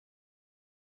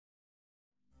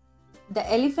The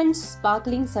Elephant's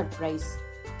Sparkling Surprise.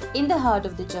 In the heart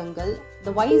of the jungle,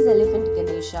 the wise elephant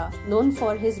Ganesha, known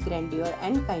for his grandeur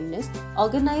and kindness,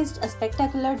 organized a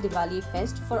spectacular Diwali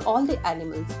fest for all the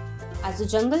animals. As the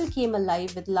jungle came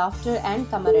alive with laughter and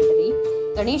camaraderie,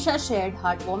 Ganesha shared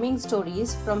heartwarming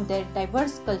stories from their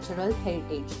diverse cultural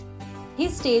heritage.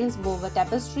 His tales wove a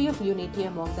tapestry of unity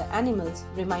among the animals,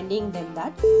 reminding them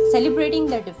that celebrating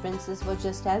their differences was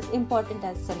just as important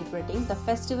as celebrating the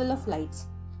Festival of Lights.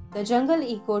 The jungle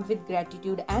echoed with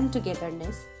gratitude and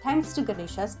togetherness thanks to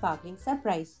Ganesha's sparkling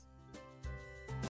surprise.